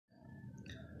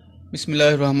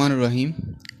बिस्मिल्लाहिर्रहमानिर्रहीम।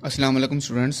 अस्सलाम वालेकुम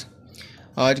स्टूडेंट्स।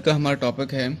 आज का हमारा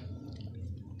टॉपिक है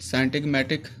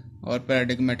साइंटिगमेटिक और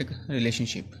पैराडिग्मेटिक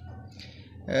रिलेशनशिप।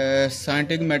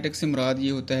 साइंटिगमेटिक से मुराद ये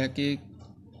होता है कि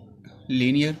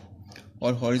लीनियर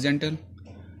और हॉरिजेंटल।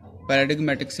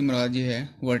 पैराडिग्मेटिक से मुराद ये है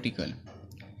वर्टिकल।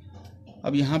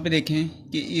 अब यहाँ पे देखें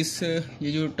कि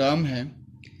ये जो टर्म है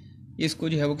इसको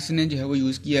जो है वो किसी ने जो है वो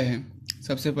यूज़ किया है।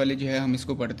 सबसे पहले जो है हम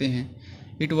इसको पढ़ते हैं।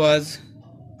 It was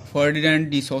Ferdinand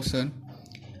de Saussure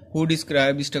who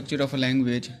described the structure of a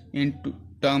language in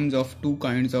terms of two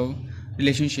kinds of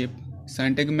relationship,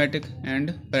 syntagmatic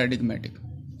and paradigmatic.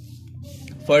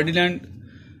 Ferdinand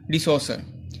de Saussure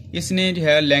इसने जो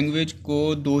है लैंग्वेज को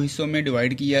दो हिस्सों में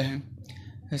डिवाइड किया है,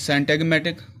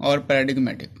 syntagmatic और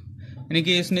paradigmatic। यानी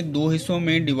कि इसने दो हिस्सों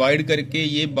में डिवाइड करके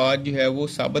ये बात जो है वो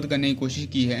साबित करने की कोशिश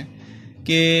की है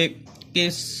कि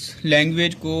किस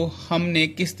लैंग्वेज को हमने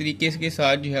किस तरीके के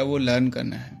साथ जो है वो लर्न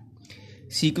करना है,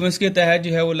 सीक्वेंस के तहत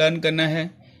जो है वो लर्न करना है,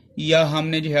 या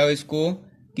हमने जो है इसको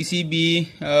किसी भी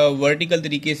वर्टिकल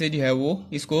तरीके से जो है वो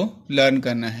इसको लर्न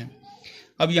करना है।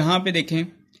 अब यहाँ पे देखें,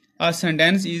 a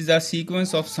sentence is the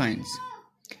sequence of science,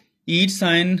 each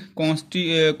sign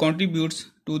contributes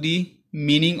to the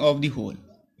meaning of the whole.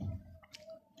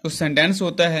 जो सेंटेंस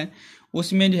होता है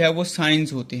उसमें जो है वो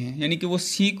साइंस होते हैं, यानी कि वो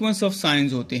सीक्वेंस ऑफ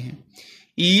साइंस होते हैं।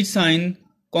 Each sign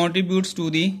contributes to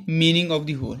the meaning of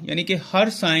the whole, यानी कि हर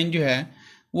साइन जो है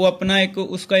वो अपना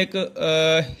उसका एक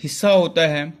हिस्सा होता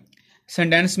है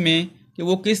सेंटेंस में कि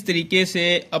वो किस तरीके से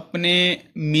अपने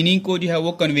मीनिंग को जो है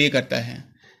वो कन्वे करता है।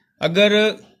 अगर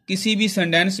किसी भी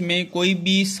सेंटेंस में कोई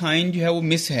भी साइन जो है वो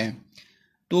मिस है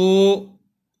तो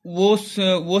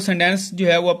वो सेंटेंस जो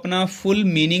है वो अपना फुल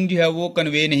मीनिंग जो है वो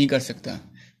कन्वे नहीं कर सकता,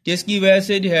 जिसकी वजह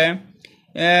से जो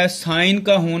है साइन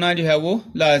का होना जो है वो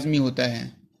लाजमी होता है।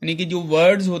 यानी कि जो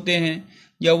वर्ड्स होते हैं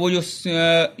या वो जो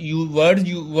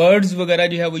वर्ड्स वगैरह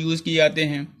जो है वो यूज़ किए जाते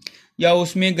हैं या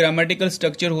उसमें ग्रामेटिकल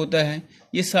स्ट्रक्चर होता है,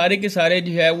 ये सारे के सारे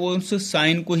जो है वो उस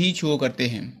साइन को ही शो करते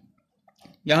हैं।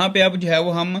 यहाँ पे अब जो है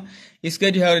वो हम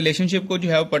इसके जो है रिलेशनशिप को जो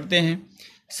है वो पढ़ते हैं।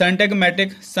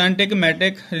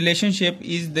 syntagmatic relationship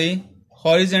is the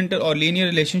horizontal or linear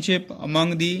relationship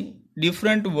among the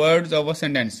different words of a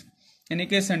sentence। यानी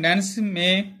कि सेंटेंस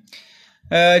में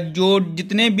जो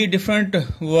जितने भी डिफरेंट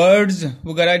वर्ड्स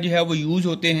वगैरह जो है वो यूज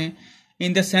होते हैं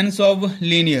in the sense of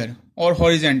linear और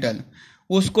हॉरिजेंटल,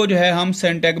 उसको जो है हम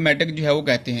सिंटैग्मेटिक जो है वो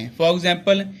कहते हैं। For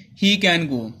example he can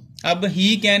go. अब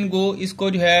ही कैन गो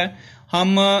इसको जो है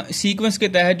हम सीक्वेंस के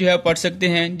तहत जो है पढ़ सकते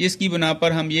हैं, जिसकी बिना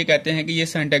पर हम ये कहते हैं कि ये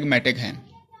सिंटैग्मेटिक है।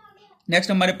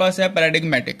 नेक्स्ट हमारे पास है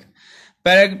पैराडिग्मेटिक।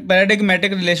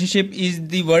 Paradigmatic relationship is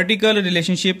the vertical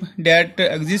relationship that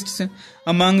exists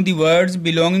among the words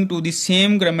belonging to the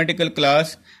same grammatical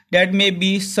class that may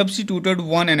be substituted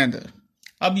one another।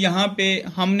 अब यहाँ पे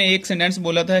हमने एक सेंटेंस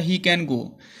बोला था he can go।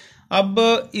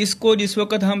 अब इसको जिस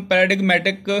वक्त हम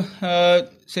पैराडिग्मेटिक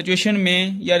सिचुएशन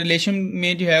में या रिलेशन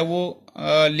में जो है वो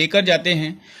लेकर जाते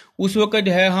हैं, उस वक्त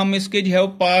जो है हम इसके जो है वो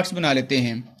पार्ट्स बना लेते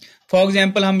हैं। फॉर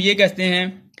एग्जांपल हम ये कहते हैं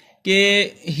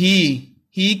कि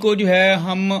ही को जो है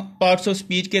हम पार्ट्स ऑफ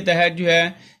स्पीच के तहत जो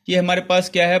है ये हमारे पास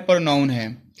क्या है, प्रोनाउन है।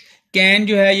 कैन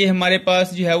जो है ये हमारे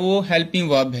पास जो है वो हेल्पिंग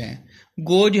वर्ब है।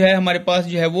 गो जो है हमारे पास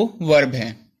जो है वो वर्ब है।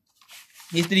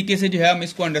 इस तरीके से जो है हम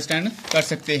इसको अंडरस्टैंड कर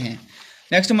सकते हैं।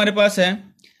 नेक्स्ट हमारे पास है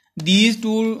these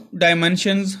two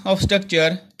dimensions of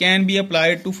structure can be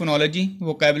applied to phonology,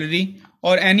 vocabulary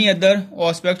और any other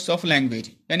aspects of language.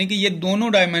 यानी कि ये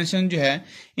दोनों डायमेंशन जो है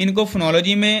इनको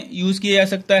फोनोलॉजी में यूज़ किया जा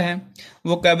सकता है,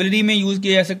 वोकैबुलरी में यूज़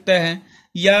किया जा सकता है,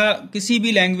 या किसी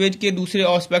भी लैंग्वेज के दूसरे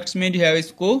एस्पेक्ट्स में जो है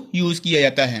इसको यूज़ किया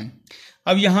जाता है।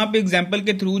 अब यहाँ पे एग्जाम्पल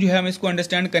के थ्रू जो है हम इसको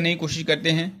अंडरस्टैंड करने की कोशिश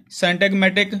करते हैं।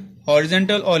 सिंटैग्मेटिक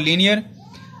हॉरिजॉन्टल और लीनियर,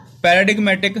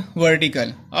 पैराडिग्मेटिक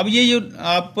वर्टिकल। अब ये जो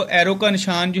आप एरो का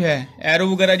निशान जो है,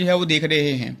 एरो वगैरह जो है वो देख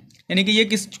रहे हैं, यानी कि ये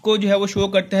किसको जो है वो शो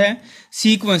करता है,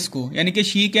 सीक्वेंस को। यानी कि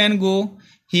she can go,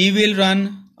 he will run,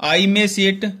 I may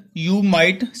seat, you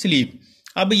might sleep.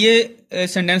 अब ये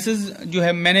सेंटेंसेस जो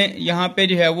है मैंने यहाँ पे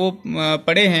जो है वो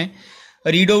पढ़े हैं,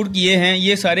 रीड आउट किए हैं,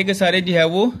 ये सारे के सारे जो है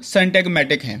वो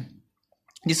सिंटैग्मेटिक हैं।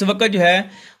 जिस वक्त जो है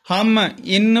हम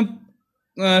इन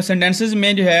सेंटेंसेस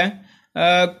में जो है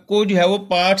को जो है वो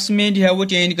पार्ट्स में जो है वो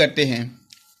चेंज करते हैं,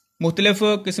 मुख्तलिफ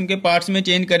किस्म के पार्ट्स में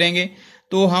चेंज करेंगे,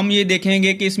 तो हम ये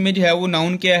देखेंगे कि इसमें जो है वो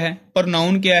नाउन क्या है,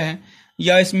 प्रोनाउन क्या है,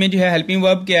 या इसमें जो है हेल्पिंग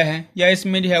वर्ब क्या है, या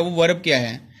इसमें जो है वो वर्ब क्या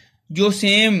है। जो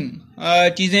सेम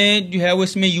चीज़ें जो है वो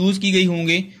इसमें यूज़ की गई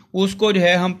होंगी उसको जो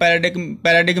है हम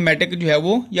पैराडिग्मेटिक जो है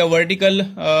वो या वर्टिकल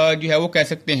जो है वो कह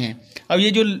सकते हैं। अब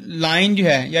ये जो लाइन जो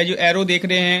है या जो एरो देख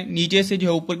रहे हैं नीचे से जो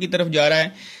है ऊपर की तरफ जा रहा है,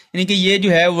 यानी कि ये जो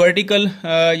है वर्टिकल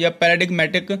या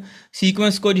पैराडिग्मेटिक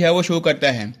सीक्वेंस को जो है वो शो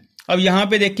करता है। अब यहाँ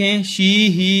पे देखें शी,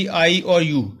 ही, आई और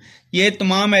यू, ये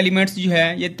तमाम एलिमेंट्स जो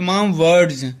है, ये तमाम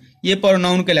वर्ड्स ये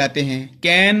प्रोनाउन कहलाते हैं।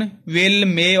 कैन, विल,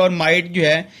 मे और माइट जो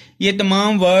है, ये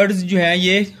तमाम वर्ड्स जो है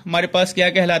ये हमारे पास क्या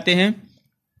कहलाते हैं?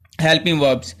 Helping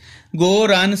verbs. गो,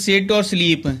 रन, सिट और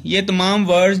स्लीप, ये तमाम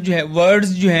वर्ड्स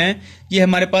जो हैं ये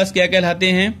हमारे पास क्या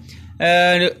कहलाते हैं?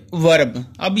 वर्ब।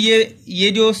 अब ये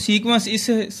जो सीक्वेंस, इस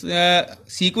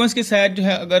सीक्वेंस के साथ जो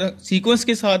है, अगर सीक्वेंस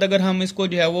के साथ अगर हम इसको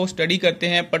जो है वो स्टडी करते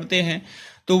हैं, पढ़ते हैं,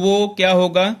 तो वो क्या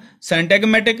होगा?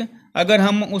 सिंटैग्मेटिक। अगर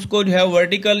हम उसको जो है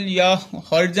वर्टिकल या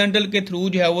हॉरिजॉन्टल के थ्रू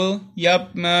जो है वो, या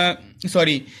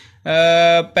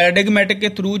पैराडिग्मेटिक के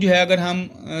थ्रू जो है अगर हम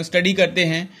स्टडी करते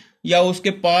हैं, या उसके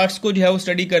पार्ट्स को जो है वो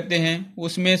स्टडी करते हैं,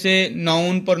 उसमें से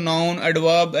नाउन, प्रोनाउन,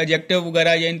 एडवर्ब, एडजेक्टिव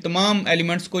वगैरह, या इन तमाम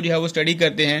एलिमेंट्स को जो है वो स्टडी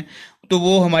करते हैं, तो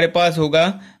वो हमारे पास होगा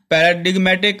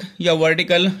पैराडिग्मेटिक या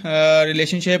vertical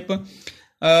relationship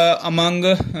among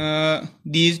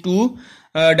these two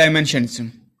dimensions.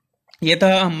 ये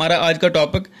था हमारा आज का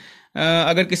टॉपिक।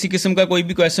 अगर किसी किस्म का कोई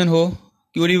भी क्वेश्चन हो,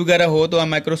 क्यूरी वगैरह हो, तो आप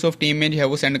माइक्रोसॉफ्ट टीम में जो है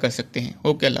वो सेंड कर सकते हैं।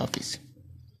 ओके, अल्लाह हाफिज़।